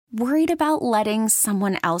Worried about letting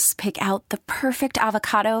someone else pick out the perfect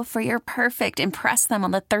avocado for your perfect impress them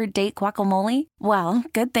on the third date guacamole? Well,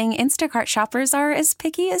 good thing Instacart shoppers are as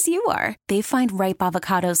picky as you are. They find ripe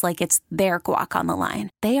avocados like it's their guac on the line.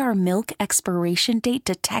 They are milk expiration date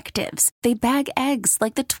detectives. They bag eggs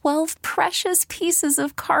like the 12 precious pieces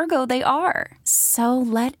of cargo they are. So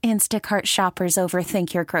let Instacart shoppers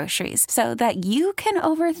overthink your groceries so that you can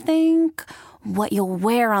overthink what you'll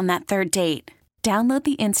wear on that third date. Download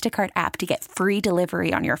the Instacart app to get free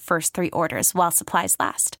delivery on your first 3 orders while supplies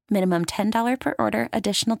last. Minimum $10 per order.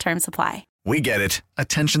 Additional terms apply. We get it.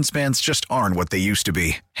 Attention spans just aren't what they used to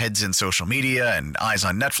be. Heads in social media and eyes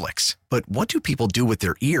on Netflix. But what do people do with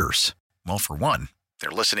their ears? Well, for one, they're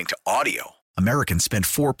listening to audio. Americans spend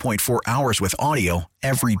 4.4 hours with audio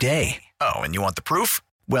every day. Oh, and you want the proof?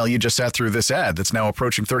 Well, you just sat through this ad that's now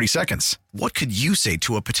approaching 30 seconds. What could you say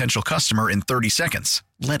to a potential customer in 30 seconds?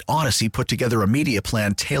 Let Odyssey put together a media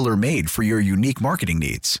plan tailor-made for your unique marketing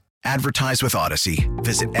needs. Advertise with Odyssey.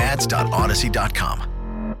 Visit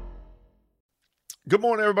ads.odyssey.com. Good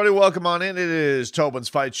morning, everybody. Welcome on in. It is Tobin's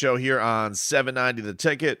Fight Show here on 790 The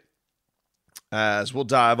Ticket, as we'll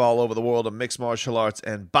dive all over the world of mixed martial arts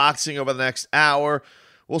and boxing over the next hour.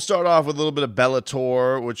 We'll start off with a little bit of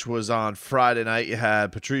Bellator, which was on Friday night. You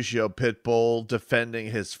had Patricio Pitbull defending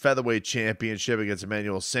his featherweight championship against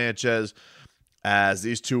Emmanuel Sanchez, as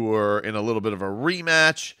these two were in a little bit of a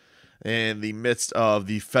rematch in the midst of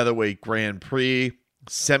the featherweight Grand Prix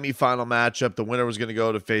semifinal matchup. The winner was going to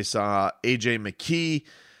go to face AJ McKee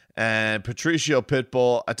and Patricio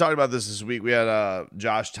Pitbull. I talked about this week. We had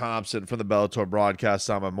Josh Thompson from the Bellator broadcast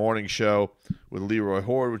on my morning show with Leroy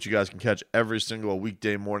Horde, which you guys can catch every single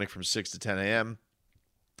weekday morning from 6 to 10 a.m.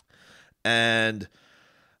 And,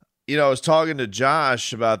 you know, I was talking to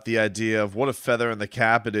Josh about the idea of what a feather in the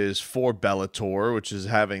cap it is for Bellator, which is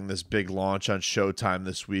having this big launch on Showtime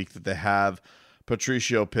this week, that they have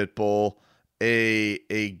Patricio Pitbull,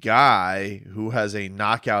 a guy who has a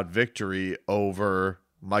knockout victory over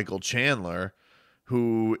Michael Chandler,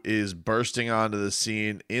 who is bursting onto the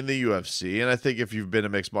scene in the UFC. And I think if you've been a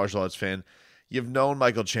mixed martial arts fan, you've known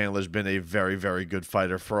Michael Chandler's been a very, very good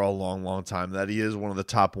fighter for a long, long time, that he is one of the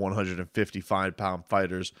top 155-pound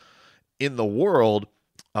fighters in the world.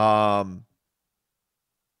 But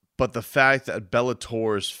the fact that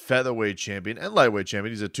Bellator's featherweight champion and lightweight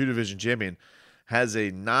champion, he's a 2-division champion, has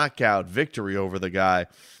a knockout victory over the guy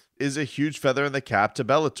is a huge feather in the cap to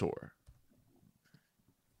Bellator.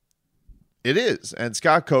 It is. And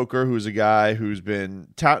Scott Coker, who's a guy who's been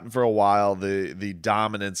touting for a while the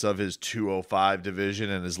dominance of his 205 division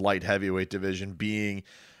and his light heavyweight division being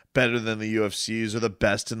better than the UFC's or the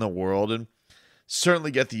best in the world, and certainly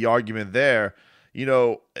get the argument there. You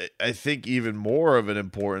know, I think even more of an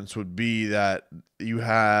importance would be that you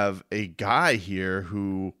have a guy here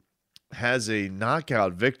who has a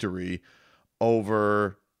knockout victory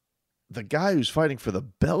over the guy who's fighting for the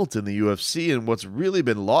belt in the UFC and what's really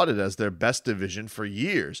been lauded as their best division for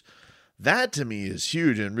years. That to me is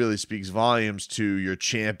huge and really speaks volumes to your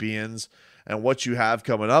champions and what you have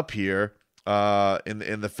coming up here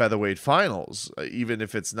in the featherweight finals. Even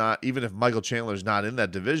if Michael Chandler's not in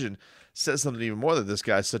that division, says something even more that this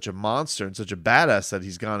guy's such a monster and such a badass that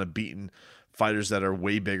he's gone and beaten fighters that are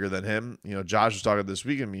way bigger than him. You know, Josh was talking this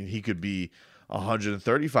week. I mean, he could be a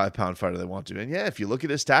 135-pound fighter they want to. And yeah, if you look at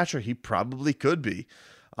his stature, he probably could be.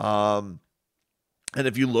 And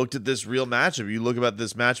if you looked at this real matchup, you look about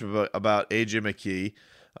this matchup about AJ McKee,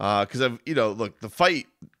 because look, the fight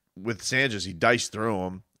with Sanchez, he diced through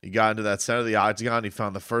him. He got into that center of the octagon. He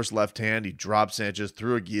found the first left hand. He dropped Sanchez,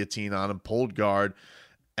 threw a guillotine on him, pulled guard,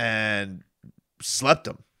 and slept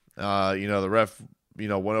him. The ref,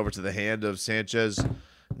 went over to the hand of Sanchez.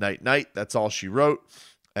 Night. That's all she wrote.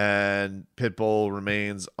 And Pitbull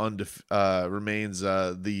remains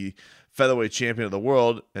the featherweight champion of the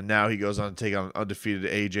world, and now he goes on to take on undefeated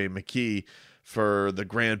AJ McKee for the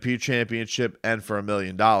Grand Prix championship and for $1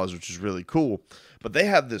 million, which is really cool. But they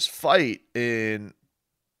have this fight in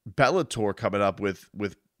Bellator coming up with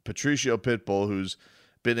Patricio Pitbull, who's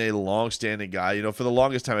been a long-standing guy. You know, for the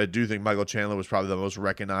longest time, I do think Michael Chandler was probably the most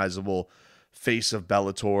recognizable face of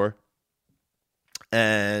Bellator,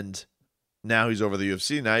 and now he's over the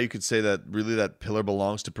UFC. Now you could say that really that pillar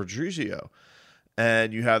belongs to Patricio.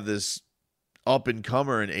 And you have this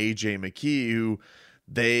up-and-comer in AJ McKee, who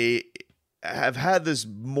they have had this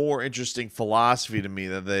more interesting philosophy to me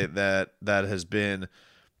that has been,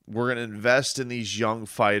 we're going to invest in these young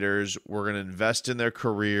fighters. We're going to invest in their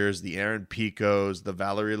careers, the Aaron Picos, the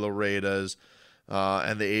Valerie Loredas,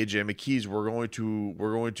 and the AJ McKees. We're going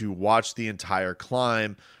to watch the entire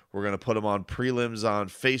climb. We're going to put them on prelims on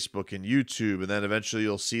Facebook and YouTube, and then eventually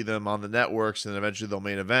you'll see them on the networks, and then eventually they'll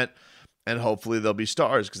main event, and hopefully they'll be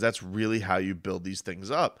stars, because that's really how you build these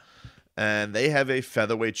things up. And they have a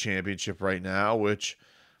featherweight championship right now, which,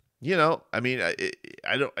 you know, I mean,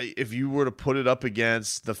 I don't. If you were to put it up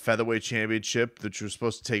against the featherweight championship, which was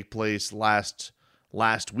supposed to take place last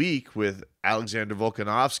week with Alexander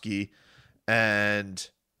Volkanovski and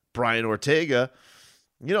Brian Ortega,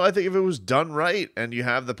 you know, I think if it was done right and you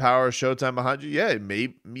have the power of Showtime behind you, yeah,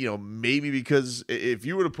 maybe because if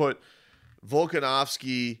you were to put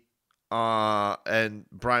Volkanovski and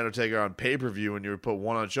Brian Ortega on pay-per-view and you would put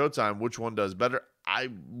one on Showtime, which one does better? I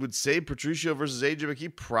would say Patricio versus AJ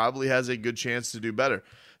McKee probably has a good chance to do better.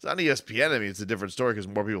 It's on ESPN. I mean, it's a different story because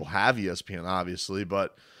more people have ESPN, obviously.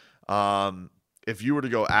 But if you were to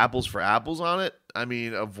go apples for apples on it, I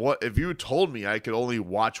mean, if you told me I could only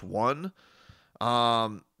watch one,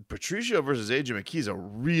 Patricio versus AJ McKee is a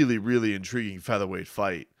really, really intriguing featherweight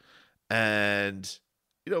fight. And,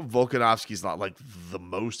 you know, Volkanovski's not like the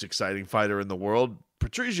most exciting fighter in the world.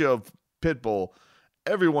 Patricio, Pitbull,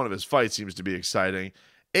 every one of his fights seems to be exciting.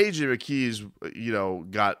 AJ McKee's, you know,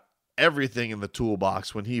 got everything in the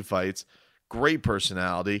toolbox when he fights. Great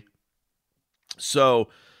personality. So,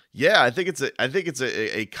 yeah, I think it's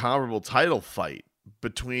a comparable title fight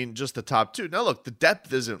between just the top two. Now, look, the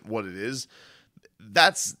depth isn't what it is.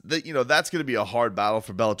 That's going to be a hard battle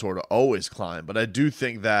for Bellator to always climb. But I do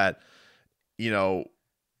think that, you know,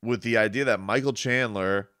 with the idea that Michael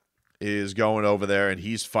Chandler is going over there and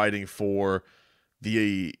he's fighting for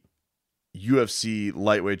the UFC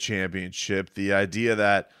lightweight championship, the idea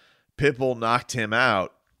that Pitbull knocked him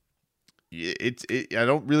out, I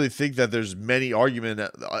don't really think that there's many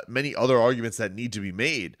other arguments that need to be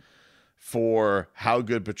made for how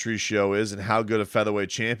good Patricio is and how good a featherweight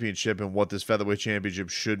championship and what this featherweight championship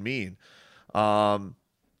should mean. And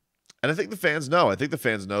I think the fans know. I think the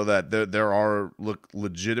fans know that there are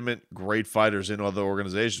legitimate great fighters in other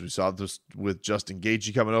organizations. We saw this with Justin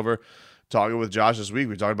Gaethje coming over. Talking with Josh this week,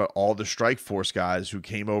 we talked about all the Strikeforce guys who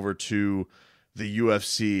came over to the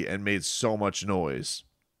UFC and made so much noise.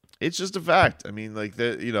 It's just a fact. I mean, like,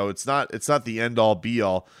 it's not the end all be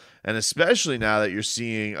all, and especially now that you're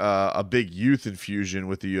seeing a big youth infusion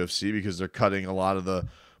with the UFC because they're cutting a lot of the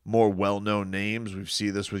more well-known names. We've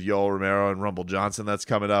seen this with Yoel Romero and Rumble Johnson that's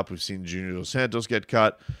coming up. We've seen Junior Dos Santos get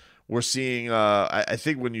cut. We're seeing, I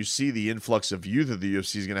think when you see the influx of youth that the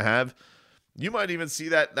UFC is going to have, you might even see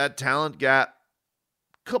that talent gap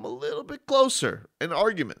come a little bit closer in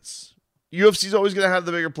arguments. UFC is always going to have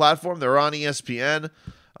the bigger platform. They're on ESPN.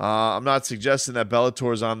 I'm not suggesting that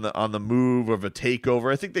Bellator is on the move of a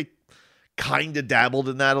takeover. I think they kind of dabbled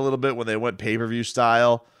in that a little bit when they went pay-per-view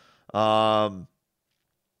style.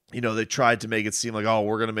 You know, they tried to make it seem like, oh,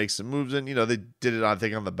 we're going to make some moves. And, you know, they did it, I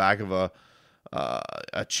think, on the back of a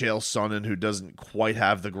Chael Sonnen who doesn't quite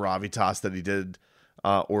have the gravitas that he did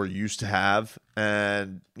or used to have.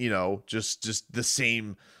 And, you know, just the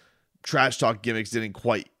same trash talk gimmicks didn't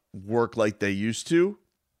quite work like they used to.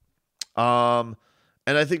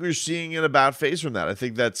 And I think we're seeing an about face from that. I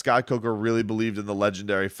think that Scott Coker really believed in the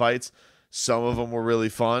legendary fights. Some of them were really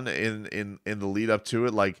fun in the lead up to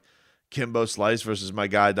it, like Kimbo Slice versus my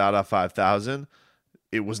guy Dada 5000.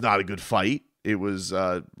 It was not a good fight. It was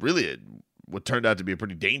really what turned out to be a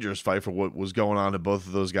pretty dangerous fight for what was going on in both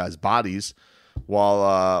of those guys' bodies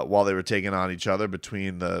while they were taking on each other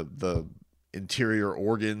between the interior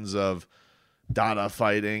organs of Dada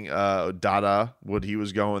fighting what he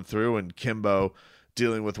was going through, and Kimbo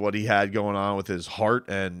dealing with what he had going on with his heart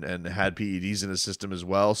and had PEDs in his system as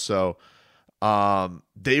well. So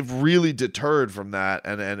they've really deterred from that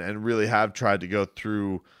and really have tried to go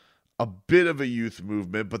through a bit of a youth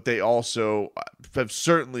movement, but they also have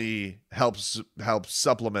certainly helped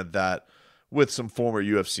supplement that with some former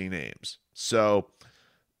UFC names. So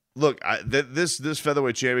look, this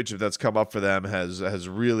featherweight championship that's come up for them has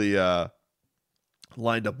really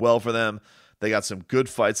lined up well for them. They got some good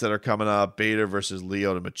fights that are coming up. Bader versus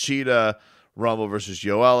Lyoto Machida, Rumble versus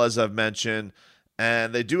Yoel, as I've mentioned.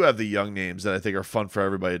 And they do have the young names that I think are fun for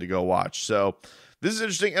everybody to go watch. So this is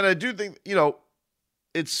interesting. And I do think, you know,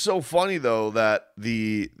 it's so funny, though, that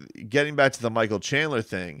getting back to the Michael Chandler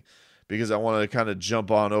thing, because I want to kind of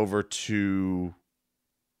jump on over to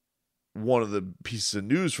one of the pieces of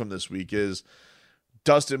news from this week is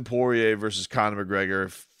Dustin Poirier versus Conor McGregor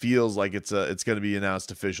feels like it's going to be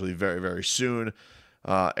announced officially very, very soon.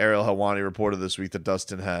 Ariel Helwani reported this week that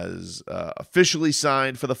Dustin has officially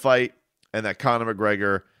signed for the fight and that Conor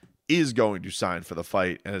McGregor is going to sign for the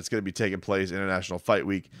fight, and it's going to be taking place International Fight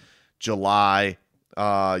Week, July,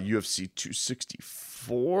 UFC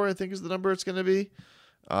 264, I think is the number it's going to be.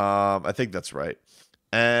 I think that's right.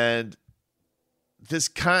 And this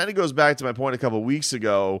kind of goes back to my point a couple of weeks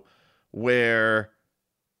ago where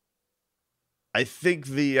I think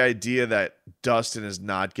the idea that Dustin is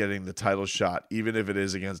not getting the title shot, even if it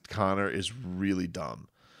is against Conor, is really dumb.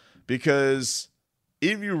 Because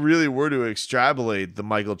if you really were to extrapolate the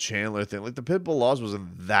Michael Chandler thing, like the Pitbull loss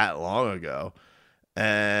wasn't that long ago.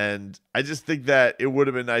 And I just think that it would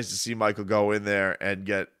have been nice to see Michael go in there and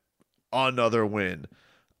get another win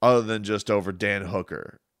other than just over Dan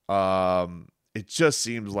Hooker. It just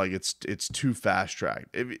seems like it's too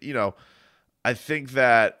fast-tracked. I think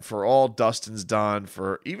that for all Dustin's done,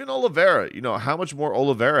 for even Oliveira, how much more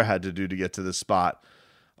Oliveira had to do to get to this spot.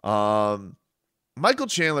 Michael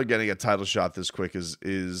Chandler getting a title shot this quick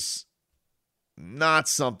is not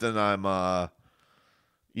something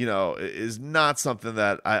is not something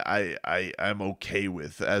that I'm okay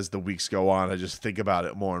with as the weeks go on. I just think about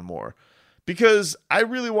it more and more. Because I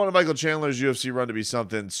really wanted Michael Chandler's UFC run to be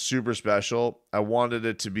something super special. I wanted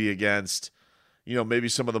it to be against maybe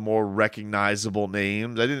some of the more recognizable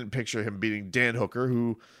names. I didn't picture him beating Dan Hooker,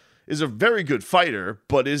 who is a very good fighter,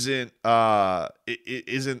 but isn't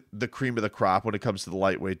the cream of the crop when it comes to the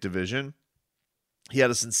lightweight division. He had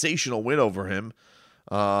a sensational win over him,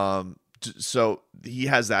 so he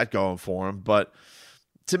has that going for him. But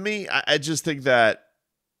to me, I just think that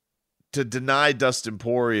to deny Dustin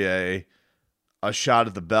Poirier a shot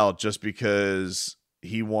at the belt just because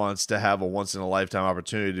he wants to have a once-in-a-lifetime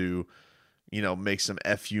opportunity to make some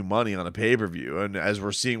FU money on a pay-per-view. And as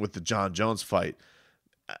we're seeing with the John Jones fight,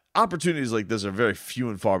 opportunities like this are very few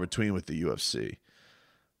and far between with the UFC.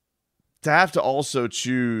 To have to also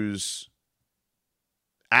choose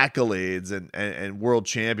accolades and world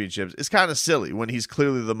championships is kind of silly when he's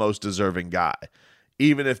clearly the most deserving guy.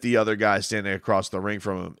 Even if the other guy standing across the ring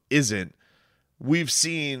from him isn't, we've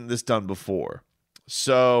seen this done before.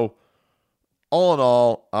 So, all in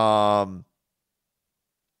all,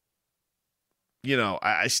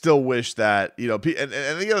 I still wish that, and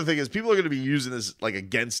the other thing is people are going to be using this like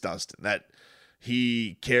against Dustin, that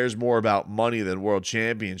he cares more about money than world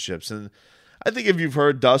championships. And I think if you've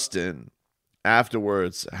heard Dustin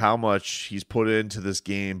afterwards, how much he's put into this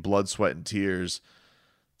game, blood, sweat, and tears,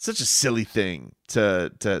 it's such a silly thing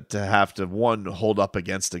to have to, one, hold up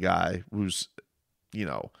against a guy who's,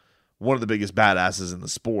 one of the biggest badasses in the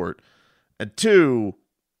sport. And two,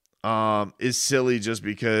 is silly just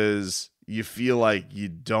because you feel like you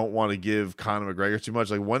don't want to give Conor McGregor too much.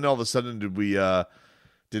 Like, when all of a sudden did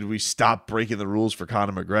we stop breaking the rules for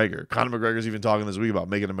Conor McGregor? Conor McGregor's even talking this week about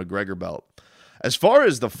making a McGregor belt. As far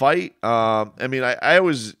as the fight, I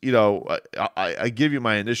always, I give you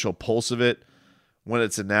my initial pulse of it when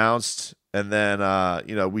it's announced, and then,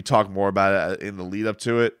 we talk more about it in the lead up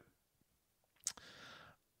to it.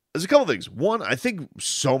 There's a couple things. One, I think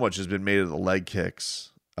so much has been made of the leg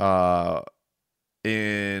kicks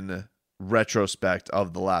in retrospect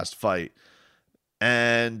of the last fight.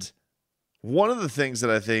 And one of the things that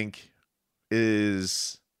I think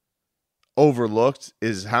is overlooked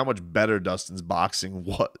is how much better Dustin's boxing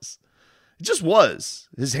was. It just was.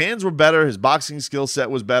 His hands were better. His boxing skill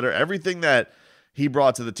set was better. Everything that he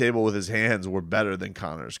brought to the table with his hands were better than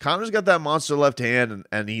Conor's. Conor's got that monster left hand,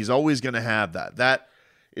 and he's always going to have that. That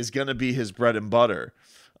is going to be his bread and butter.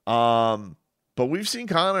 But we've seen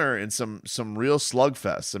Conor in some real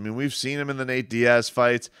slugfests. I mean, we've seen him in the Nate Diaz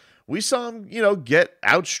fights. We saw him, get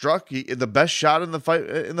outstruck. The best shot in the fight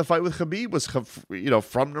with Khabib was, from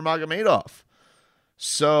Nurmagomedov.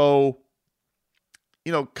 So,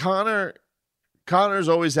 Conor's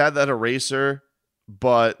always had that eraser,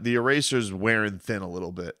 but the eraser's wearing thin a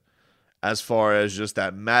little bit as far as just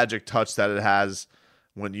that magic touch that it has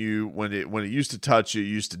when it used to touch you, it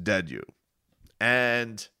used to dead you.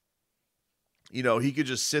 And he could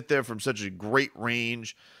just sit there from such a great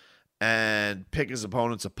range and pick his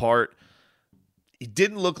opponents apart. He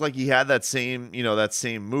didn't look like he had that same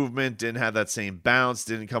movement, didn't have that same bounce,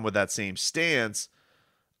 didn't come with that same stance.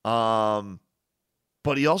 But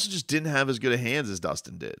he also just didn't have as good a hands as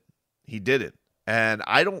Dustin did. He didn't. And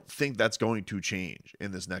I don't think that's going to change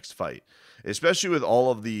in this next fight, especially with all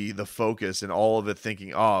of the focus and all of it thinking,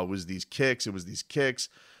 it was these kicks.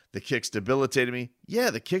 The kicks debilitated me. Yeah,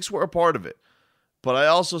 the kicks were a part of it. But I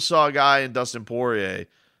also saw a guy in Dustin Poirier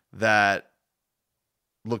that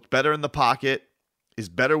looked better in the pocket, is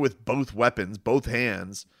better with both weapons, both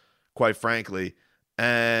hands, quite frankly,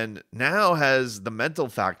 and now has the mental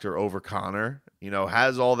factor over Conor,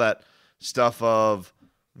 has all that stuff of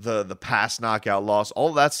the past knockout loss.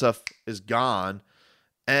 All that stuff is gone.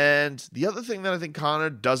 And the other thing that I think Conor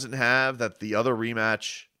doesn't have that the other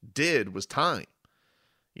rematch did was time.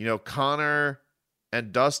 Conor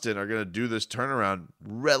and Dustin are going to do this turnaround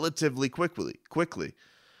relatively quickly.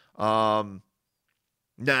 Now,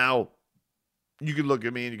 you could look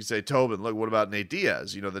at me and you can say, Tobin, look, what about Nate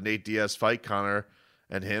Diaz? You know, the Nate Diaz fight, Conor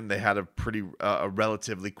and him, they had a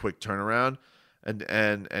relatively quick turnaround,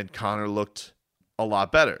 and Conor looked a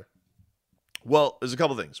lot better. Well, there's a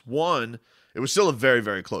couple things. One, it was still a very,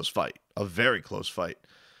 very close fight. A very close fight.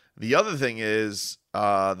 The other thing is,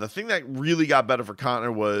 the thing that really got better for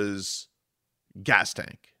Conor was gas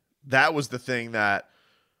tank. That was the thing that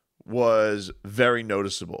was very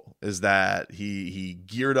noticeable, is that he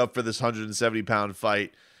geared up for this 170-pound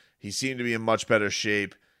fight. He seemed to be in much better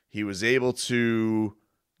shape. He was able to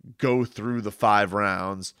go through the 5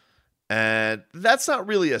 rounds, and that's not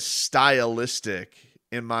really a stylistic,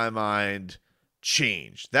 in my mind,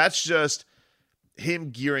 change. That's just him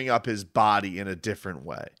gearing up his body in a different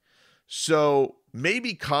way. So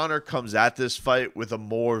maybe Conor comes at this fight with a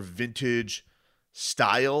more vintage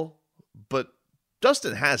style, but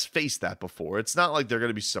Dustin has faced that before. It's not like they're going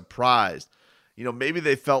to be surprised. You know, maybe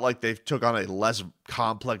they felt like they took on a less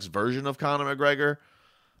complex version of Conor McGregor.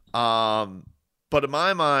 But in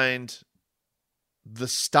my mind, the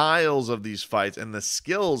styles of these fights and the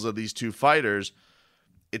skills of these two fighters,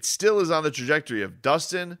 it still is on the trajectory of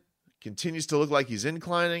Dustin continues to look like he's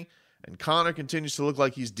inclining, and Conor continues to look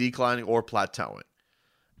like he's declining or plateauing.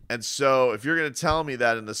 And so if you're going to tell me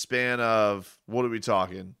that in the span of, what are we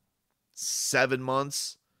talking, 7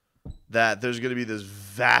 months, that there's going to be this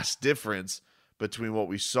vast difference between what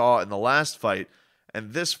we saw in the last fight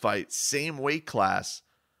and this fight, same weight class,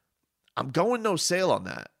 I'm going no sale on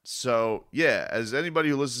that. So, yeah, as anybody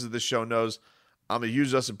who listens to this show knows, I'm a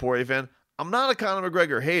huge Dustin Poirier fan. I'm not a Conor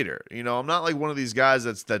McGregor hater. You know, I'm not like one of these guys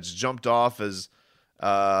that's jumped off as,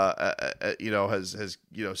 has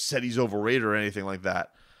said he's overrated or anything like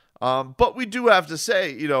that. But we do have to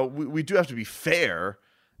say, you know, we do have to be fair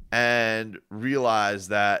and realize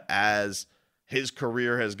that as his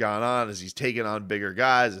career has gone on, as he's taken on bigger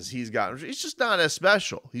guys, as he's just not as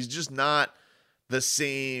special. He's just not the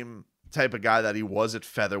same type of guy that he was at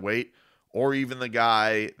featherweight, or even the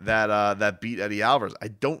guy that beat Eddie Alvarez. I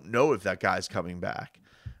don't know if that guy's coming back.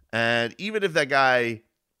 And even if that guy,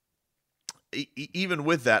 even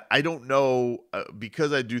with that, I don't know,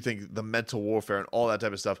 because I do think the mental warfare and all that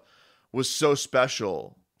type of stuff was so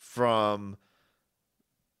special from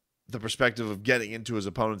the perspective of getting into his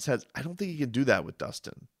opponent's heads. I don't think he can do that with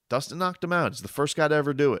Dustin. Dustin knocked him out. He's the first guy to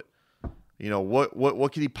ever do it. You know,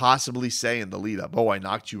 what could he possibly say in the lead up? Oh, I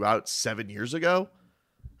knocked you out 7 years ago?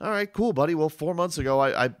 All right, cool, buddy. Well, 4 months ago,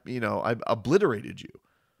 I obliterated you.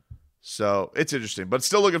 So it's interesting, but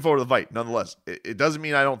still looking forward to the fight. Nonetheless, it doesn't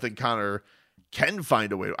mean I don't think Conor can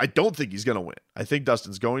find a way. I don't think he's going to win. I think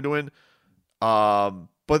Dustin's going to win.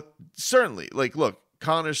 But certainly, like, look,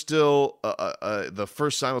 Conor's still the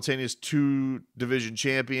first simultaneous 2-division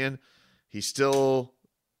champion. He still,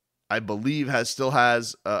 I believe, has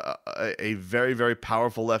a very, very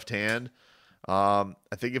powerful left hand. I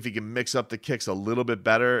think if he can mix up the kicks a little bit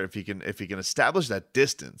better, if he can establish that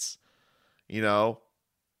distance, you know,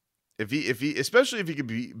 if he especially if he could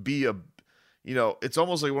be a, you know, it's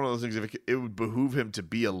almost like one of those things. If it would behoove him to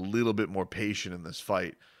be a little bit more patient in this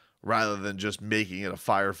fight rather than just making it a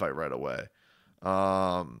firefight right away.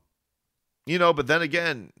 You know, but then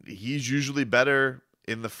again, he's usually better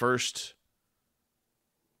in the first,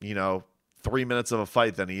 3 minutes of a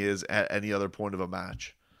fight than he is at any other point of a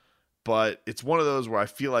match. But it's one of those where I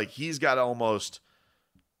feel like he's got to almost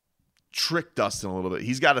trick Dustin a little bit.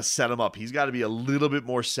 He's got to set him up. He's got to be a little bit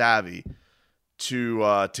more savvy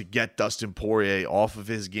to get Dustin Poirier off of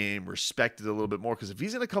his game, respected a little bit more. Because if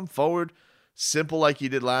he's going to come forward simple like he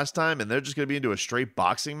did last time, and they're just going to be into a straight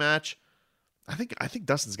boxing match, I think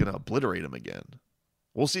Dustin's going to obliterate him again.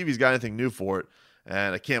 We'll see if he's got anything new for it,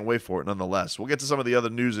 and I can't wait for it nonetheless. We'll get to some of the other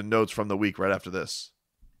news and notes from the week right after this.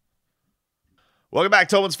 Welcome back,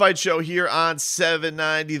 Tobin's Fight Show here on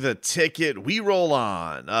 790 The Ticket. We roll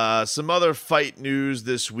on. Some other fight news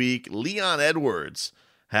this week. Leon Edwards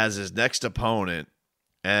has his next opponent,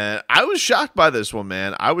 and I was shocked by this one,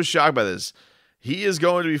 man. I was shocked by this. He is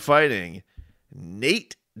going to be fighting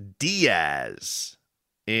Nate Diaz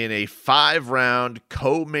in a 5-round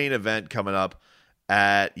co-main event coming up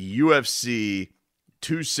at UFC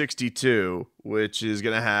 262, which is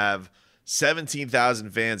going to have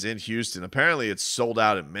 17,000 fans in Houston. Apparently, it's sold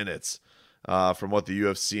out in minutes from what the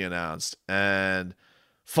UFC announced. And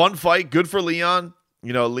fun fight, good for Leon.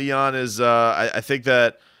 You know, Leon is, I think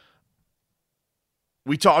that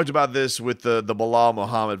we talked about this with the Belal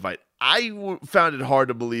Muhammad fight. I found it hard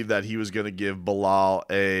to believe that he was going to give Belal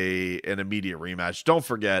an immediate rematch. Don't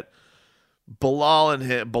forget,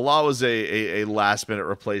 Bilal was a last minute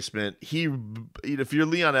replacement. If you're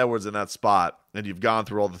Leon Edwards in that spot and you've gone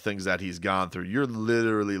through all the things that he's gone through, you're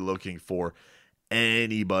literally looking for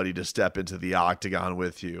anybody to step into the octagon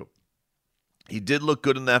with you. He did look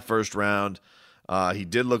good in that first round. He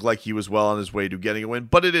did look like he was well on his way to getting a win,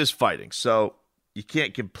 but it is fighting, so you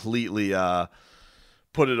can't completely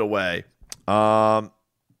put it away.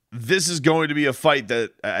 This is going to be a fight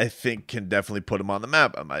that I think can definitely put him on the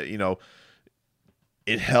map.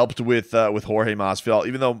 It helped with Jorge Masvidal,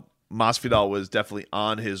 even though Masvidal was definitely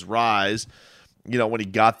on his rise. When he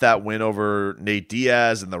got that win over Nate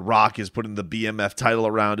Diaz and The Rock is putting the BMF title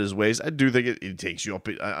around his waist, I do think it takes you up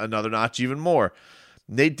another notch even more.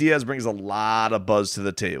 Nate Diaz brings a lot of buzz to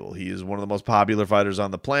the table. He is one of the most popular fighters on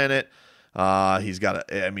the planet. He's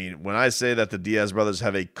got when I say that the Diaz brothers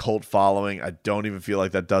have a cult following, I don't even feel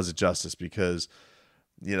like that does it justice, because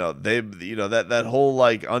that whole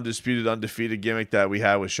like undisputed, undefeated gimmick that we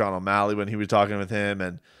had with Sean O'Malley when he was talking with him,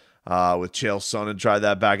 and with Chael Sonnen tried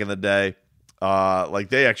that back in the day.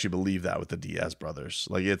 They actually believe that with the Diaz brothers.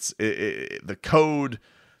 Like it's the code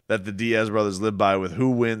that the Diaz brothers live by with who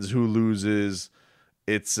wins, who loses.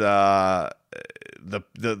 It's the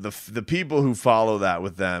people who follow that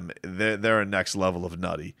with them. They're a next level of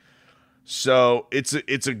nutty. So it's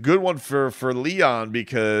a good one for Leon,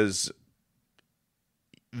 because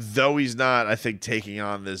though he's not, I think, taking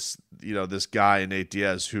on this guy Nate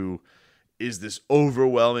Diaz who is this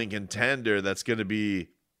overwhelming contender that's going to be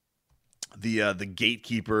the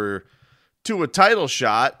gatekeeper to a title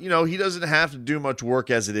shot. He doesn't have to do much work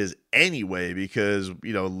as it is anyway, because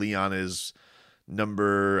Leon is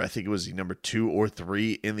number 2 or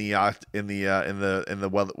 3 in the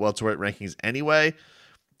welterweight rankings anyway.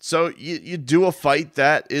 So you do a fight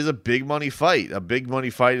that is a big money fight in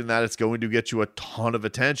that it's going to get you a ton of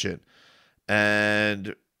attention.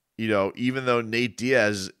 And even though Nate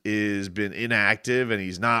Diaz is been inactive and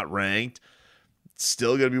he's not ranked, it's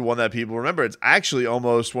still going to be one that people remember. It's actually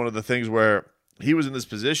almost one of the things where he was in this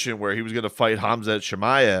position where he was going to fight Khamzat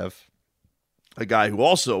Chimaev, a guy who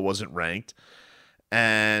also wasn't ranked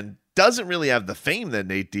and doesn't really have the fame that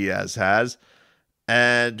Nate Diaz has.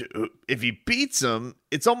 And if he beats him,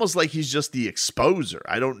 it's almost like he's just the exposer.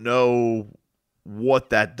 I don't know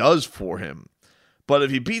what that does for him. But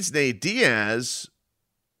if he beats Nate Diaz,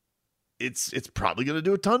 it's probably going to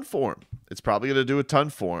do a ton for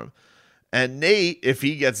him. And Nate, if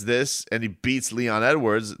he gets this and he beats Leon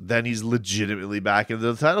Edwards, then he's legitimately back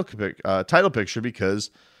into the title picture,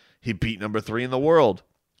 because he beat number 3 in the world.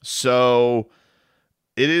 So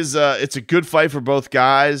it's a good fight for both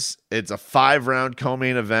guys. It's a 5-round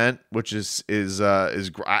co-main event, which is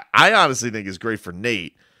I honestly think is great for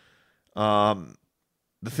Nate. The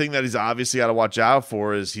thing that he's obviously got to watch out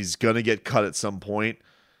for is he's going to get cut at some point.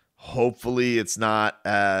 Hopefully it's not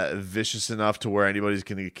vicious enough to where anybody's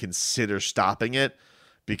going to consider stopping it,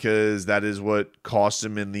 because that is what cost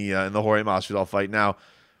him in the Jorge Masvidal fight. Now,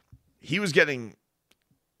 he was getting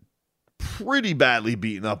pretty badly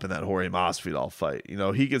beaten up in that Jorge Masvidal fight.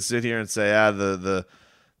 He could sit here and say,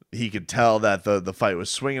 he could tell that the fight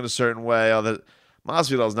was swinging a certain way.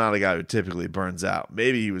 Masvidal's not a guy who typically burns out.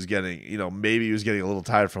 Maybe he was getting a little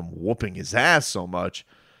tired from whooping his ass so much,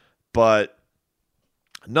 but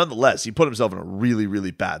nonetheless, he put himself in a really,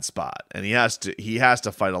 really bad spot, and he has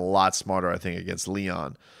to fight a lot smarter, I think, against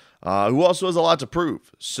Leon, who also has a lot to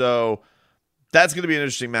prove. So that's going to be an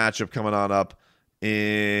interesting matchup coming on up.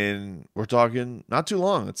 We're talking not too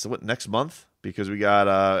long. It's next month, because we got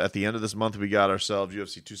at the end of this month we got ourselves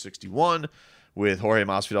UFC 261 with Jorge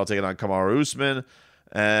Masvidal taking on Kamaru Usman.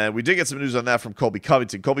 And we did get some news on that from Colby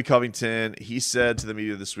Covington. Colby Covington, he said to the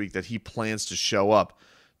media this week that he plans to show up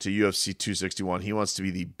to UFC 261. He wants to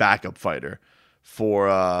be the backup fighter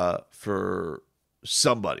for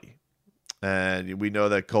somebody. And we know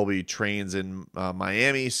that Colby trains in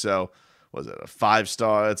Miami, so was it a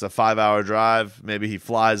 5-star? It's a 5-hour drive. Maybe he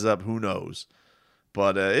flies up. Who knows?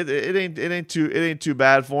 But it ain't too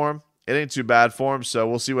bad for him. So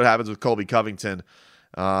we'll see what happens with Colby Covington.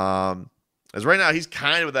 As right now, he's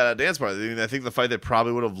kind of with that dance party. I think the fight they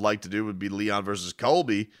probably would have liked to do would be Leon versus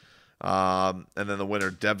Colby. And then the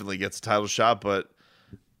winner definitely gets a title shot. But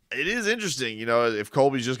it is interesting, if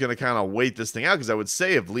Colby's just going to kind of wait this thing out. Because I would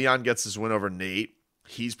say if Leon gets this win over Nate,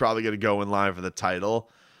 he's probably going to go in line for the title.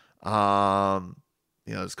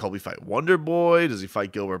 Does Colby fight Wonder Boy? Does he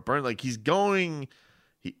fight Gilbert Burns? Like, he's going.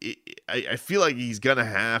 I feel like he's going to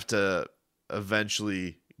have to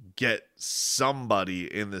eventually get somebody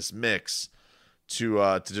in this mix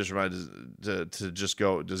to just remind to just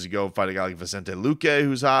go. Does he go fight a guy like Vicente Luque,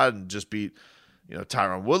 who's hot, and just beat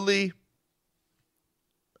Tyron Woodley?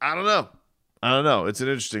 I don't know. I don't know. It's an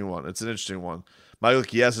interesting one. Michael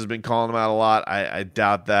Chiesa has been calling him out a lot. I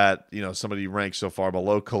doubt that, somebody ranked so far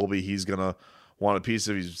below Colby, he's going to want a piece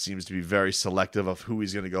of. He seems to be very selective of who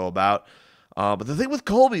he's going to go about. But the thing with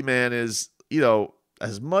Colby, man, is,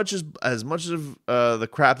 as much of the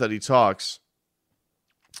crap that he talks,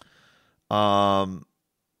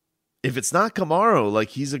 if it's not Kamaru, like,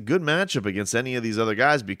 he's a good matchup against any of these other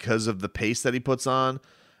guys because of the pace that he puts on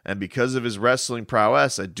and because of his wrestling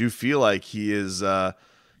prowess. I do feel like he is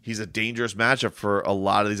he's a dangerous matchup for a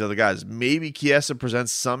lot of these other guys. Maybe Chiesa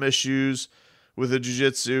presents some issues with the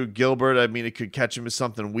jiu-jitsu. Gilbert, I mean, it could catch him as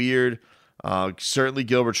something weird. Certainly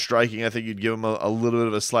Gilbert striking, I think you'd give him a little bit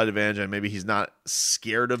of a slight advantage, and maybe he's not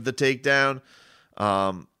scared of the takedown.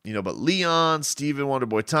 But Leon, Steven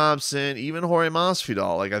Wonderboy Thompson, even Jorge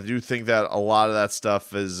Masvidal, like, I do think that a lot of that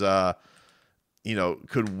stuff is,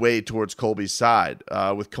 could weigh towards Colby's side.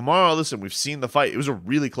 With Kamaru, listen, we've seen the fight. It was a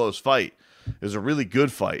really close fight. It was a really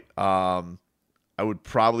good fight. I would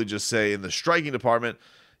probably just say in the striking department,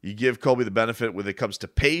 you give Colby the benefit when it comes to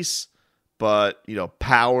pace, but,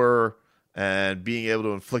 power and being able to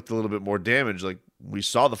inflict a little bit more damage. Like, we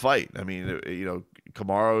saw the fight. I mean,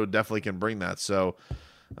 Kamaru definitely can bring that. So,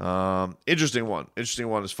 interesting one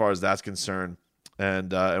as far as that's concerned,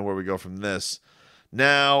 and where we go from this.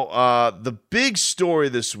 Now, the big story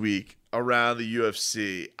this week around the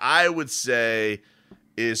UFC, I would say,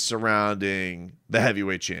 is surrounding the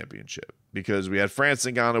heavyweight championship, because we had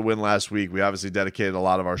Francis Ngannou win last week. We obviously dedicated a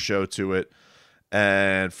lot of our show to it,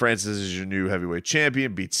 and Francis is your new heavyweight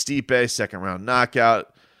champion, beat Stipe, second round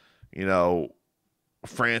knockout.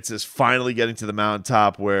 Francis finally getting to the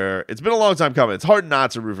mountaintop, where it's been a long time coming. It's hard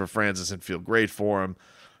not to root for Francis and feel great for him,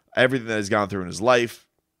 everything that he's gone through in his life,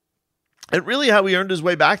 and really how he earned his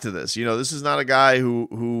way back to this. This is not a guy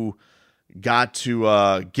who got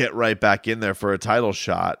to get right back in there for a title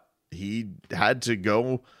shot. He had to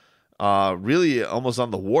go really almost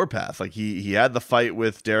on the warpath. Like, he had the fight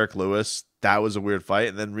with Derek Lewis. That was a weird fight,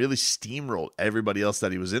 and then really steamrolled everybody else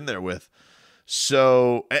that he was in there with.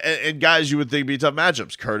 So, and guys you would think be tough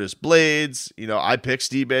matchups. Curtis Blades, I picked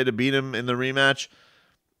Stipe to beat him in the rematch.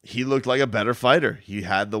 He looked like a better fighter. He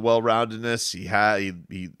had the well-roundedness.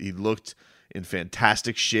 He looked in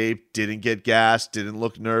fantastic shape, didn't get gassed, didn't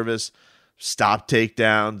look nervous, stopped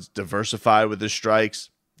takedowns, diversified with his strikes.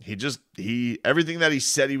 Everything that he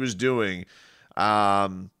said he was doing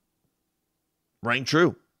rang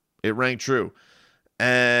true. It rang true.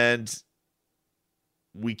 And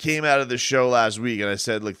we came out of the show last week, and I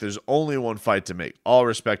said, look, there's only one fight to make. All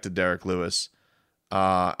respect to Derek Lewis.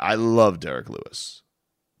 I love Derek Lewis.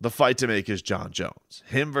 The fight to make is John Jones.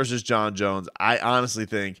 Him versus John Jones, I honestly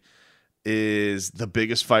think, is the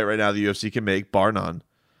biggest fight right now the UFC can make, bar none.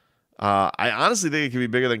 I honestly think it could be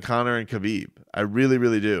bigger than Conor and Khabib. I really,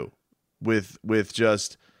 really do. With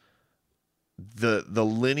just the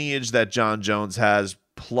lineage that John Jones has,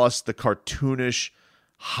 plus the cartoonish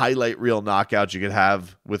highlight reel knockouts you could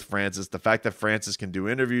have with Francis. The fact that Francis can do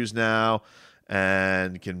interviews now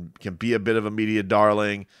and can be a bit of a media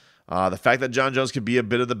darling. The fact that John Jones could be a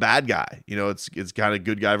bit of the bad guy. It's kind of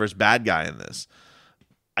good guy versus bad guy in this.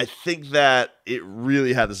 I think that it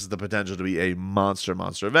really had the potential to be a monster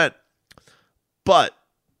event. But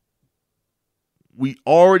we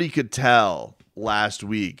already could tell last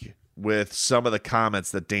week with some of the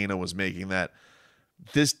comments that Dana was making that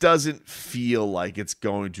this doesn't feel like it's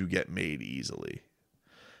going to get made easily.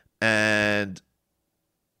 And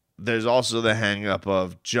there's also the hang up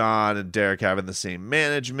of John and Derek having the same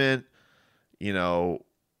management. What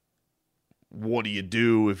do you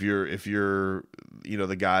do if you're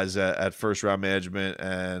the guys at first round management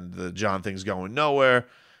and the John thing's going nowhere,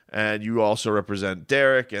 and you also represent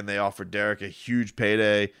Derek, and they offered Derek a huge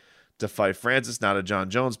payday to fight Francis, not a John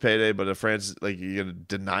Jones payday, but a Francis, like, you're going to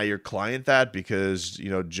deny your client that because,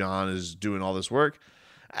 John is doing all this work.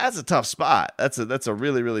 That's a tough spot. That's a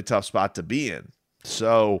really, really tough spot to be in.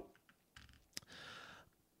 So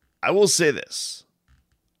I will say this.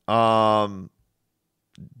 The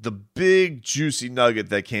big juicy nugget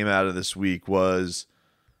that came out of this week was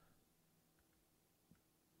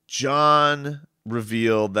John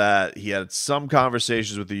revealed that he had some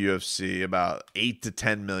conversations with the UFC about $8 to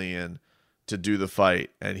 $10 million to do the fight,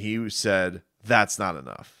 and he said that's not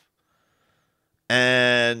enough.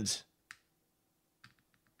 And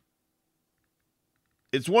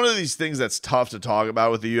it's one of these things that's tough to talk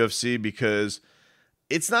about with the UFC because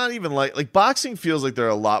it's not even like boxing feels like they're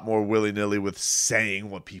a lot more willy-nilly with saying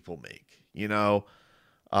what people make. We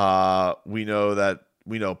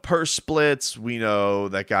know purse splits. We know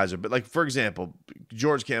that guys are, but like, for example,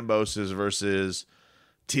 George Kambosos versus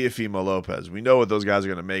Teofimo Lopez. We know what those guys are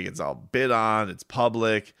going to make. It's all bid on. It's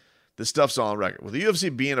public. This stuff's all on record. With the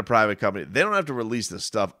UFC being a private company, they don't have to release this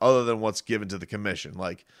stuff other than what's given to the commission,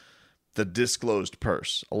 like the disclosed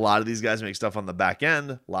purse. A lot of these guys make stuff on the back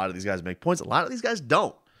end. A lot of these guys make points. A lot of these guys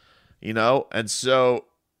don't, And so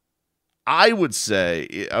I would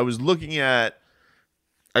say, I was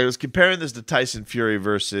comparing this to Tyson Fury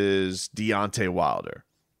versus Deontay Wilder.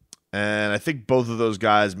 And I think both of those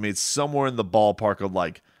guys made somewhere in the ballpark of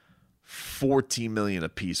like $14 million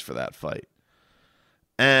apiece for that fight.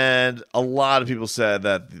 And a lot of people said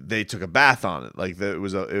that they took a bath on it. Like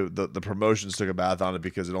the promotions took a bath on it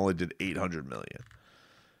because it only did $800 million.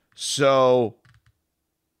 So,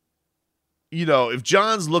 if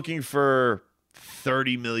John's looking for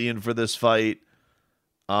 $30 million for this fight,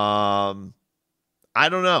 I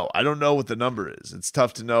don't know. I don't know what the number is. It's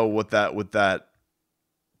tough to know what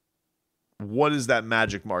is that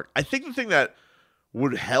magic mark. I think the thing that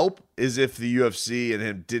would help is if the UFC and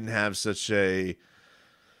him didn't have such a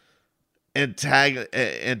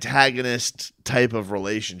antagonist type of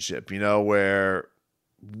relationship, where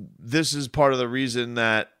this is part of the reason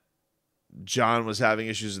that John was having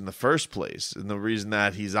issues in the first place. And the reason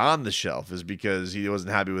that he's on the shelf is because he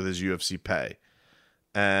wasn't happy with his UFC pay.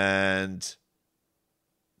 And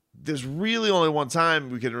there's really only one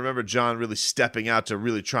time we can remember John really stepping out to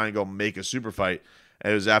really try and go make a super fight.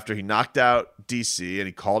 And it was after he knocked out DC and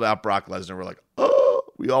he called out Brock Lesnar. We're like, oh,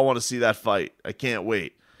 we all want to see that fight. I can't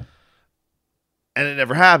wait. And it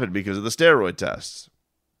never happened because of the steroid tests.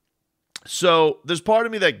 So there's part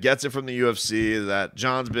of me that gets it from the UFC that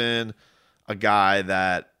John's been a guy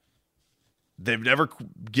that they've never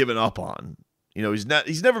given up on. He's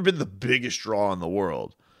never been the biggest draw in the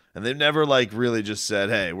world. And they've never really just said,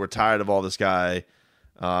 hey, we're tired of all this guy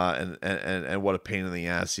and what a pain in the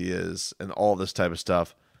ass he is and all this type of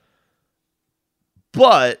stuff.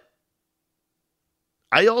 But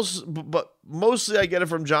mostly I get it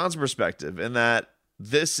from John's perspective in that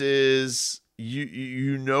this is,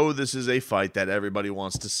 this is a fight that everybody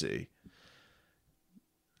wants to see.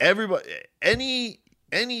 Everybody, any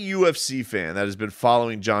UFC fan that has been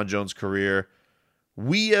following John Jones' career,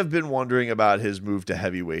 we have been wondering about his move to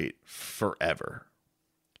heavyweight forever.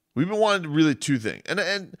 We've been wanting really two things.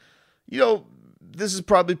 And this is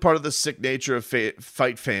probably part of the sick nature of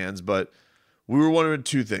fight fans, but we were wondering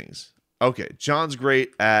two things. Okay, John's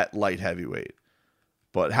great at light heavyweight,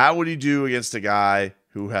 but how would he do against a guy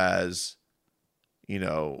who has,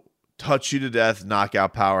 touch you to death,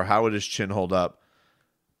 knockout power? How would his chin hold up?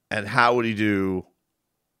 And how would he do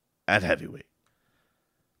at heavyweight?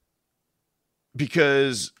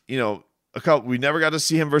 Because, we never got to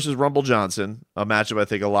see him versus Rumble Johnson, a matchup I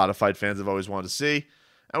think a lot of fight fans have always wanted to see,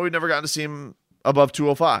 and we've never gotten to see him above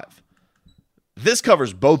 205. This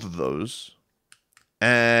covers both of those,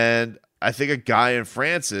 and I think a guy in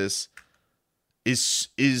Francis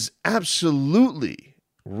is absolutely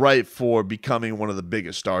right for becoming one of the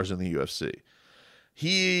biggest stars in the UFC.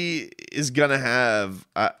 He is going to have,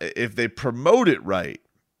 if they promote it right,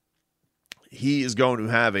 he is going to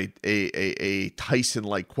have a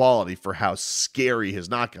Tyson-like quality for how scary his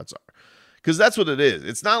knockouts are. Because that's what it is.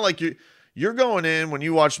 It's not like you're going in when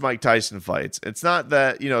you watch Mike Tyson fights. It's not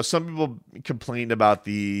that, some people complained about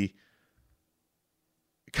the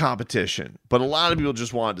competition, but a lot of people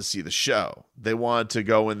just wanted to see the show. They wanted to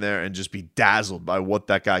go in there and just be dazzled by what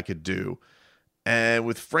that guy could do. And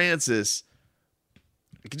with Francis,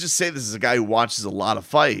 I can just say this is a guy who watches a lot of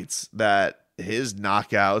fights, that his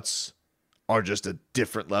knockouts are just a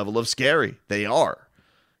different level of scary. They are.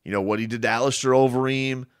 What he did to Alistair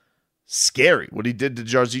Overeem, scary. What he did to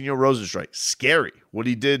Jairzinho Rozenstruik, scary. What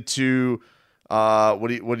he did to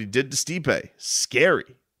what he did to Stipe,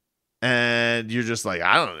 scary. And you're just like,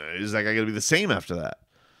 I don't know. Is that guy going to be the same after that?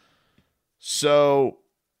 So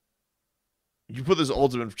you put this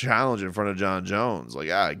ultimate challenge in front of John Jones,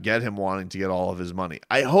 get him wanting to get all of his money.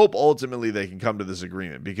 I hope ultimately they can come to this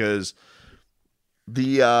agreement, because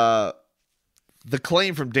the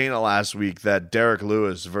claim from Dana last week that Derek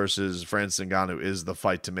Lewis versus Francis Ngannou is the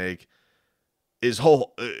fight to make is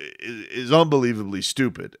unbelievably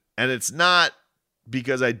stupid. And it's not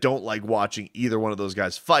because I don't like watching either one of those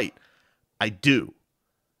guys fight. I do.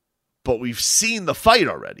 But we've seen the fight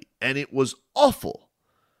already, and it was awful.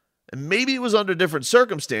 And maybe it was under different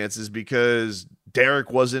circumstances because Derek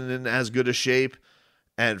wasn't in as good a shape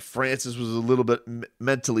and Francis was a little bit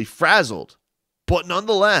mentally frazzled. But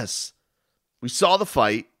nonetheless, we saw the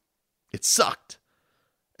fight. It sucked.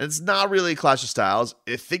 And it's not really a clash of styles.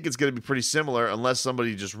 I think it's going to be pretty similar unless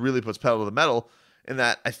somebody just really puts pedal to the metal, in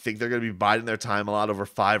that I think they're going to be biding their time a lot over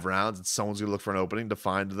 5 rounds, and someone's going to look for an opening to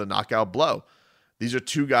find the knockout blow. These are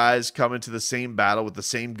two guys coming to the same battle with the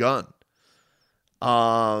same gun.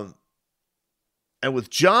 And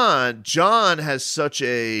with John has such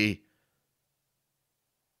a,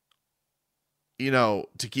 to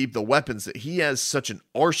keep the weapons, that he has such an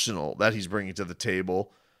arsenal that he's bringing to the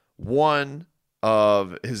table. One,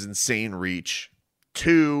 of his insane reach.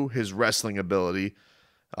 Two, his wrestling ability.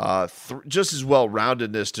 Just his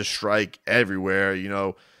well-roundedness to strike everywhere.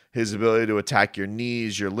 His ability to attack your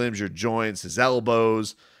knees, your limbs, your joints, his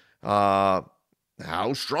elbows. How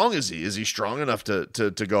strong is he? Is he strong enough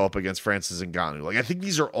to go up against Francis Ngannou? I think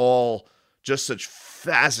these are all just such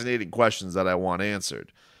fascinating questions that I want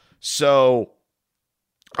answered. So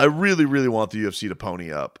I really, really want the UFC to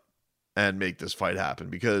pony up and make this fight happen,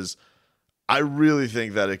 because I really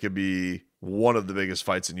think that it could be one of the biggest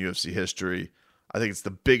fights in UFC history. I think it's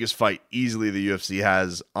the biggest fight easily the UFC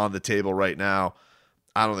has on the table right now.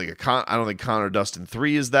 I don't think Conor Dustin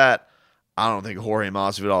 3 is that. I don't think Jorge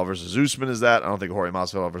Masvidal versus Usman is that. I don't think Jorge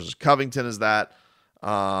Masvidal versus Covington is that.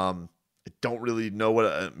 I don't really know what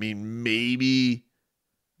I mean. Maybe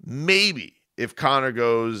if Conor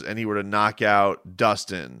goes and he were to knock out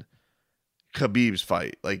Dustin, Khabib's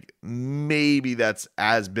fight, maybe that's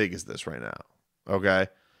as big as this right now. Okay.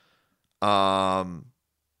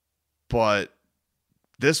 But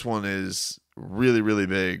this one is really, really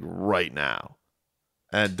big right now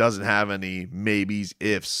and doesn't have any maybes,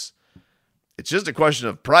 ifs. It's just a question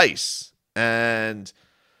of price. And,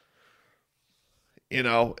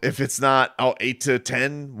 if it's not, 8 to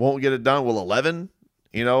 10 won't get it done. Will 11,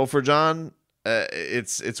 for John?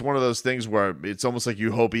 It's one of those things where it's almost like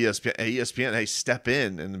you hope ESPN, hey, step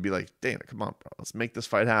in and be like, Dana, come on, bro, let's make this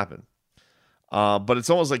fight happen. But it's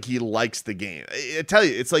almost like he likes the game. I tell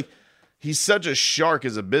you, it's like he's such a shark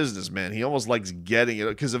as a businessman. He almost likes getting it,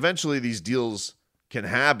 because eventually these deals can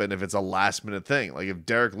happen if it's a last minute thing. Like if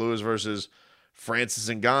Derek Lewis versus Francis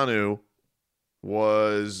Ngannou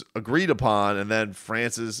was agreed upon, and then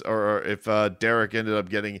or if Derek ended up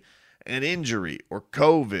getting an injury or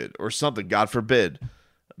COVID or something, God forbid,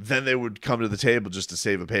 then they would come to the table just to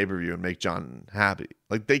save a pay-per-view and make John happy.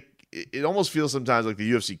 It almost feels sometimes like the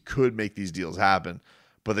UFC could make these deals happen,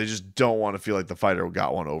 but they just don't want to feel like the fighter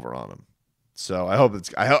got one over on them. So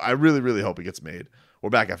I really, really hope it gets made. We're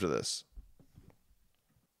back after this.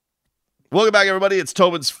 Welcome back, everybody. It's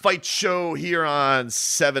Tobin's Fight Show here on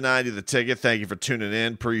 790 The Ticket. Thank you for tuning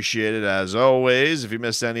in. Appreciate it as always. If you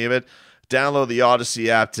missed any of it, download the Odyssey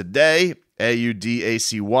app today,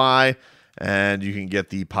 AUDACY, and you can get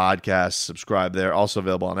the podcast, subscribe there. Also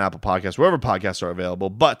available on Apple Podcasts, wherever podcasts are available.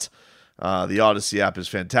 But the Odyssey app is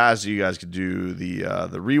fantastic. You guys can do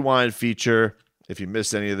the rewind feature. If you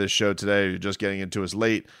missed any of this show today, or you're just getting into us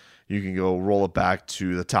late, you can go roll it back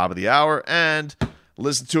to the top of the hour and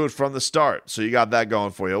listen to it from the start. So you got that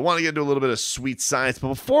going for you. I want to get into a little bit of sweet science, but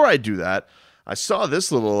before I do that, I saw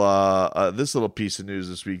this little piece of news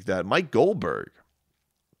this week that Mike Goldberg,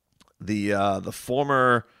 the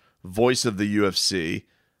former voice of the UFC,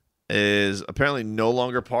 is apparently no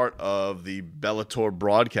longer part of the Bellator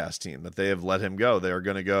broadcast team, that they have let him go. They are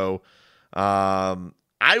going to go.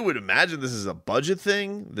 I would imagine this is a budget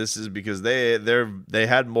thing. This is because they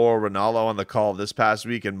had Mauro Ranallo on the call this past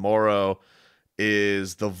week, and Mauro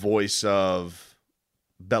is the voice of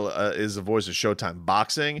Showtime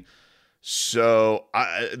Boxing. So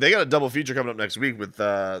they got a double feature coming up next week with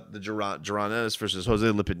the Jaron Ennis versus Jose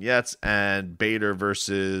Lipinets and Bader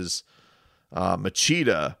versus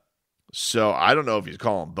Machida. So I don't know if he's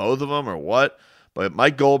calling both of them or what, but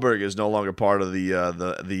Mike Goldberg is no longer part of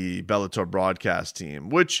the Bellator broadcast team,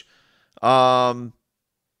 which Moro's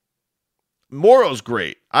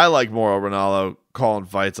great. I like Mauro Ranallo calling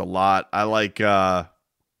fights a lot. I like I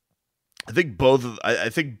think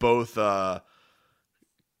the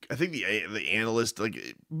analyst,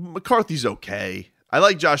 like McCarthy's okay. I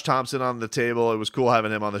like Josh Thompson on the table. It was cool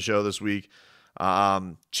having him on the show this week.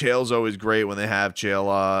 Chael's always great when they have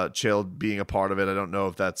Chael being a part of it. I don't know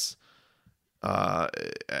if that's I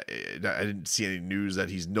didn't see any news that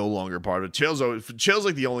he's no longer part of it. Chael's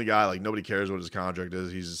like the only guy, like nobody cares what his contract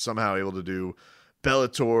is. He's somehow able to do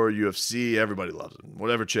Bellator, UFC. Everybody loves him.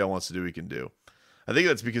 Whatever Chael wants to do, he can do. I think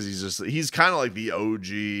that's because he's kind of like the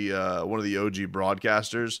OG, one of the OG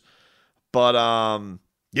broadcasters. But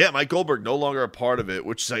yeah, Mike Goldberg no longer a part of it,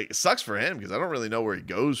 which sucks for him because I don't really know where he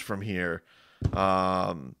goes from here.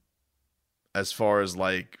 As far as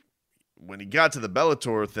like when he got to the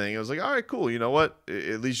Bellator thing, I was like, all right, cool. You know what?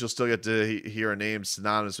 At least you'll still get to hear a name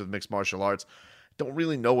synonymous with mixed martial arts. Don't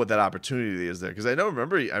really know what that opportunity is there because I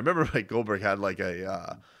remember Mike Goldberg had like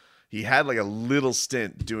a little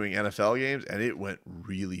stint doing NFL games and it went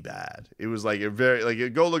really bad. It was like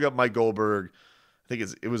go look up Mike Goldberg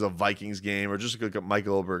think it was a Vikings game, or just look up Mike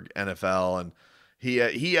Goldberg NFL, and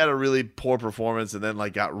he had a really poor performance, and then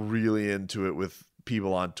like got really into it with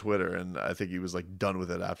people on Twitter, and I think he was like done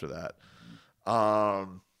with it after that.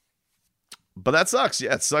 But that sucks.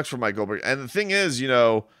 Yeah, it sucks for Mike Goldberg. And the thing is,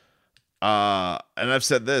 and I've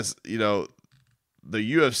said this, the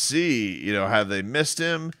UFC, have they missed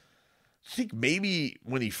him? I think maybe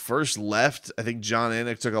when he first left, I think John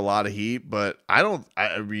Anik took a lot of heat, but I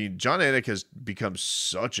mean, John Anik has become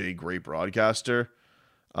such a great broadcaster.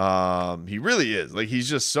 He really is. Like, he's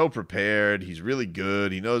just so prepared. He's really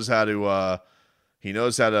good. He knows how to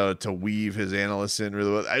weave his analysts in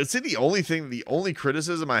really well. I would say the only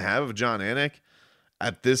criticism I have of John Anik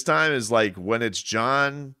at this time is like when it's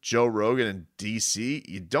John, Joe Rogan, and DC,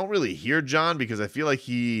 you don't really hear John because I feel like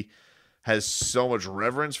he has so much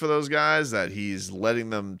reverence for those guys that he's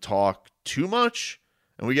letting them talk too much,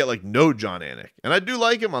 and we get like no John Anik. And I do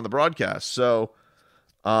like him on the broadcast. So,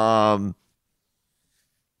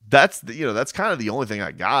 that's kind of the only thing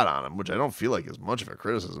I got on him, which I don't feel like is much of a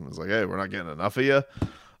criticism. It's like, hey, we're not getting enough of you.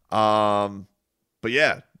 But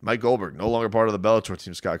yeah, Mike Goldberg no longer part of the Bellator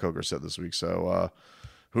team, Scott Coker said this week. So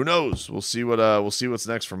who knows? We'll see what's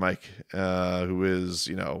next for Mike, who is,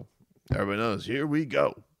 everybody knows, here we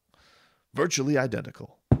go, virtually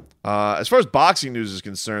identical. As far as boxing news is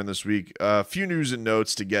concerned this week, a few news and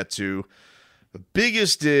notes to get to. The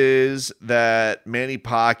biggest is that Manny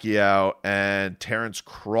Pacquiao and Terrence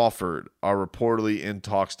Crawford are reportedly in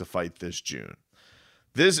talks to fight this June.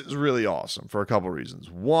 This is really awesome for a couple reasons.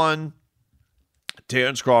 One,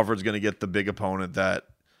 Terrence Crawford's going to get the big opponent that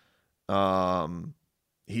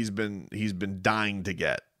he's been dying to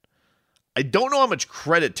get. I don't know how much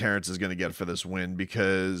credit Terrence is going to get for this win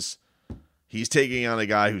because he's taking on a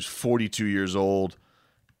guy who's 42 years old.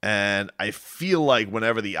 And I feel like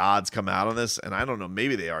whenever the odds come out on this, and I don't know,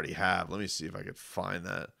 maybe they already have. Let me see if I could find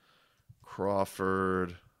that.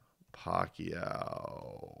 Crawford,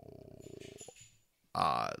 Pacquiao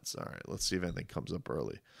odds. All right, let's see if anything comes up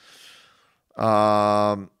early.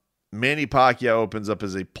 Manny Pacquiao opens up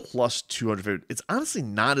as a plus 250. It's honestly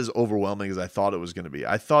not as overwhelming as I thought it was going to be.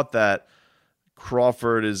 I thought that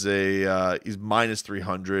Crawford is he's minus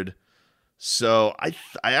 300. So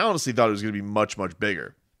I honestly thought it was going to be much, much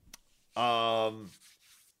bigger. But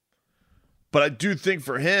I do think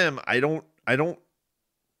for him, I don't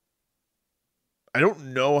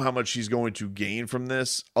know how much he's going to gain from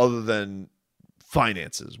this other than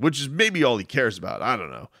finances, which is maybe all he cares about. I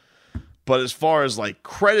don't know. But as far as like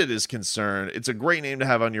credit is concerned, it's a great name to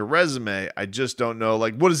have on your resume. I just don't know,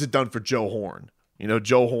 like, what has it done for Joe Horn?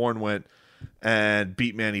 Joe Horn went and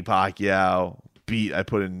beat Manny Pacquiao. I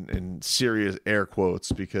put in serious air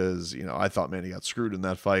quotes because, I thought Manny got screwed in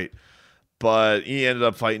that fight. But he ended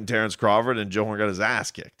up fighting Terrence Crawford, and Joe Horn got his ass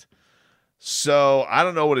kicked. So I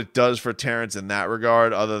don't know what it does for Terrence in that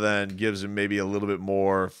regard, other than gives him maybe a little bit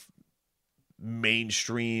more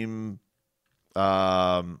mainstream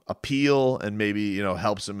appeal, and maybe,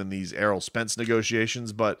 helps him in these Errol Spence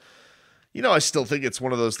negotiations. But, I still think it's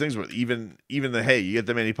one of those things where even you get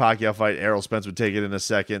the Manny Pacquiao fight, Errol Spence would take it in a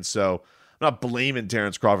second. So I'm not blaming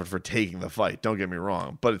Terrence Crawford for taking the fight. Don't get me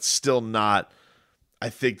wrong, but it's still not. I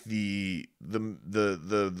think the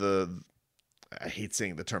I hate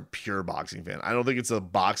saying the term pure boxing fan. I don't think it's a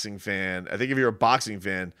boxing fan. I think if you're a boxing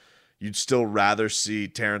fan, you'd still rather see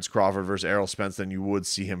Terrence Crawford versus Errol Spence than you would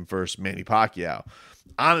see him versus Manny Pacquiao.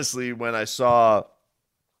 Honestly, when I saw,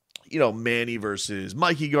 Manny versus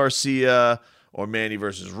Mikey Garcia or Manny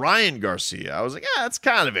versus Ryan Garcia, I was like, yeah, that's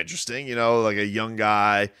kind of interesting. Like a young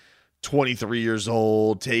guy, 23 years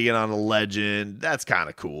old, taking on a legend. That's kind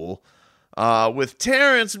of cool. With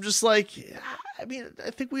Terrence, I'm just like, I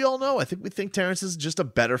think we all know. I think Terrence is just a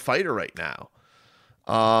better fighter right now.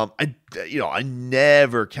 I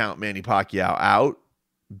never count Manny Pacquiao out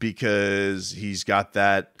because he's got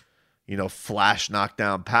that, flash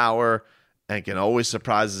knockdown power and can always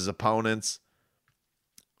surprise his opponents.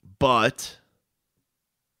 But,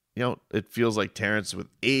 it feels like Terrence with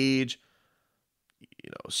age,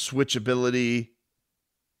 switchability,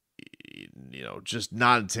 just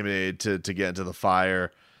not intimidated to get into the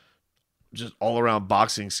fire, just all around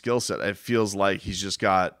boxing skill set. It feels like he's just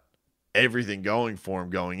got everything going for him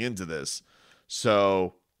going into this.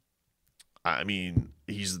 So,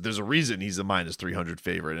 there's a reason he's a minus 300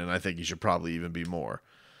 favorite, and I think he should probably even be more.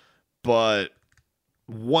 But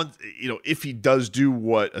if he does do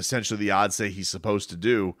what essentially the odds say he's supposed to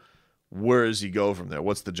do, where does he go from there?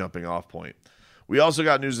 What's the jumping off point? We also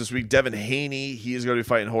got news this week. Devin Haney, he is going to be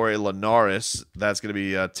fighting Jorge Linares. That's going to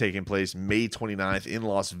be taking place May 29th in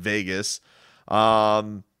Las Vegas.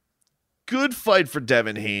 Good fight for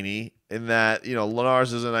Devin Haney. in that,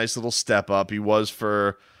 Linares is a nice little step up. He was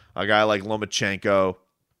for a guy like Lomachenko.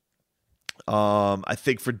 I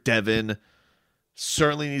think for Devin,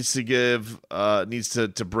 certainly needs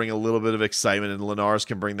to bring a little bit of excitement, and Linares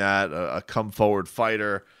can bring that, a come forward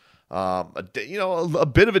fighter, a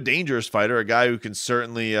bit of a dangerous fighter, a guy who can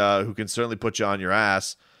certainly put you on your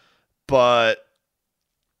ass. But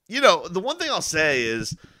the one thing I'll say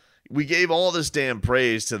is we gave all this damn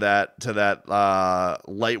praise to that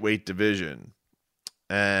lightweight division,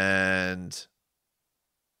 and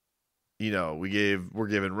we're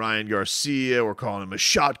giving Ryan Garcia, we're calling him a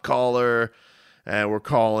shot caller, and we're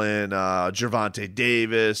calling Gervonta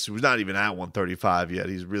Davis, who's not even at 135 yet.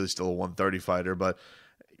 He's really still a 130 fighter, but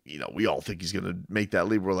we all think he's going to make that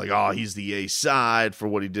leap. We're like, oh, he's the A side for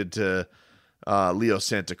what he did to Leo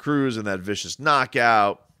Santa Cruz in that vicious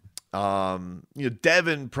knockout.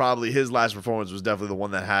 Devin, probably his last performance was definitely the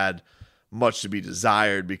one that had much to be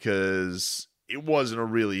desired because it wasn't a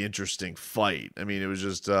really interesting fight. I mean, it was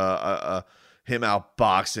just him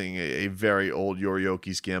outboxing a very old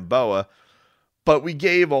Yuriorkis Gamboa. But we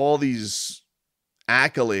gave all these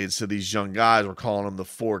accolades to these young guys. We're calling them the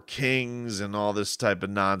Four Kings and all this type of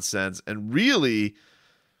nonsense. And really,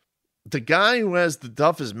 the guy who has the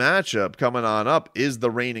toughest matchup coming on up is the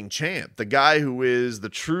reigning champ. The guy who is the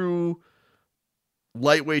true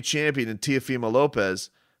lightweight champion in Teofimo Lopez.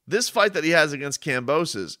 This fight that he has against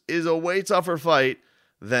Kambosos is a way tougher fight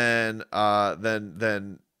than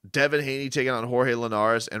Devin Haney taking on Jorge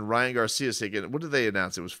Linares and Ryan Garcia taking. What did they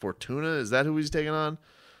announce? It was Fortuna. Is that who he's taking on?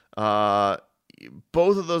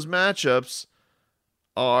 Both of those matchups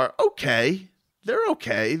are okay. They're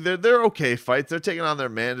okay. They're okay fights. They're taking on their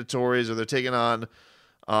mandatories, or they're taking on,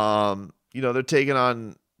 they're taking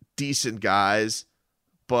on decent guys,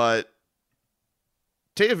 but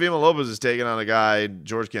Teofimo Lopez is taking on a guy,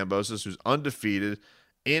 George Kambosos, who's undefeated,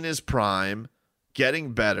 in his prime,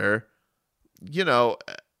 getting better.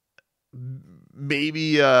 Maybe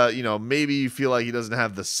you feel like he doesn't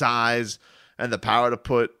have the size and the power to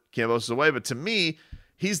put Kambosos away, but to me,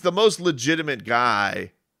 he's the most legitimate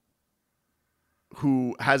guy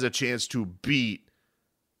who has a chance to beat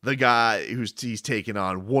the guy he's taking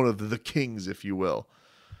on, one of the kings, if you will.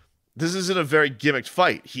 This isn't a very gimmicked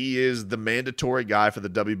fight. He is the mandatory guy for the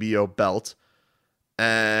WBO belt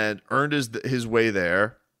and earned his way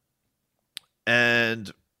there.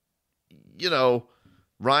 And,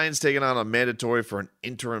 Ryan's taking on a mandatory for an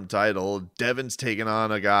interim title. Devin's taking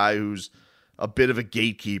on a guy who's a bit of a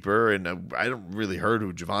gatekeeper. And I don't really heard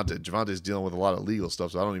who Gervonta's dealing with a lot of legal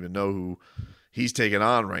stuff, so I don't even know who he's taking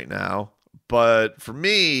on right now. But for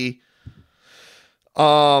me,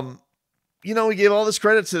 we gave all this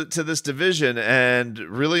credit to this division, and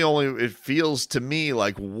really only it feels to me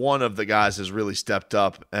like one of the guys has really stepped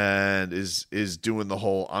up and is doing the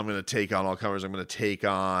whole I'm going to take on all comers, I'm going to take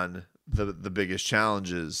on the biggest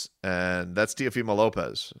challenges, and that's Teofimo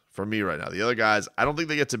Lopez for me right now. The other guys, I don't think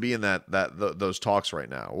they get to be in those talks right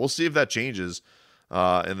now. We'll see if that changes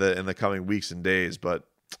in the coming weeks and days, but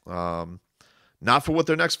not for what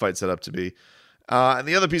their next fight set up to be. And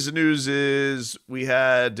the other piece of news is we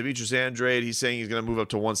had Demetrius Andrade. He's saying he's going to move up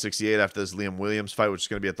to 168 after this Liam Williams fight, which is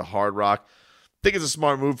going to be at the Hard Rock. I think it's a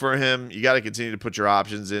smart move for him. You got to continue to put your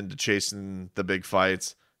options into chasing the big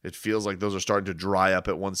fights. It feels like those are starting to dry up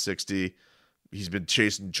at 160. He's been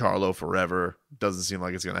chasing Charlo forever. Doesn't seem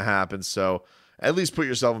like it's going to happen. So at least put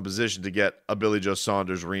yourself in position to get a Billy Joe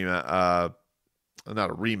Saunders rematch. Not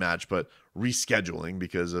a rematch, but rescheduling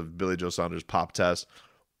because of Billy Joe Saunders' pop test.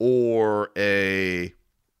 Or a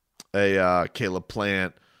Caleb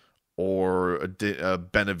Plant, or a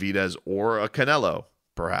Benavidez, or a Canelo,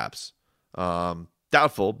 perhaps.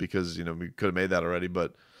 Doubtful, because we could have made that already,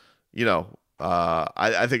 but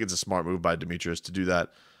I think it's a smart move by Demetrius to do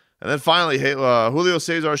that. And then finally, Julio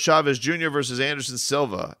Cesar Chavez Jr. versus Anderson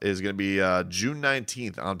Silva is going to be June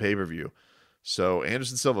 19th on pay-per-view. So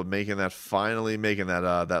Anderson Silva finally making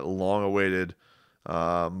that long-awaited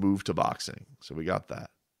move to boxing. So we got that.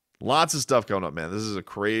 Lots of stuff coming up, man. This is a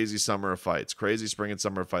crazy summer of fights. Crazy spring and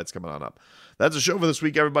summer of fights coming on up. That's the show for this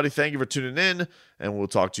week, everybody. Thank you for tuning in, and we'll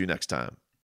talk to you next time.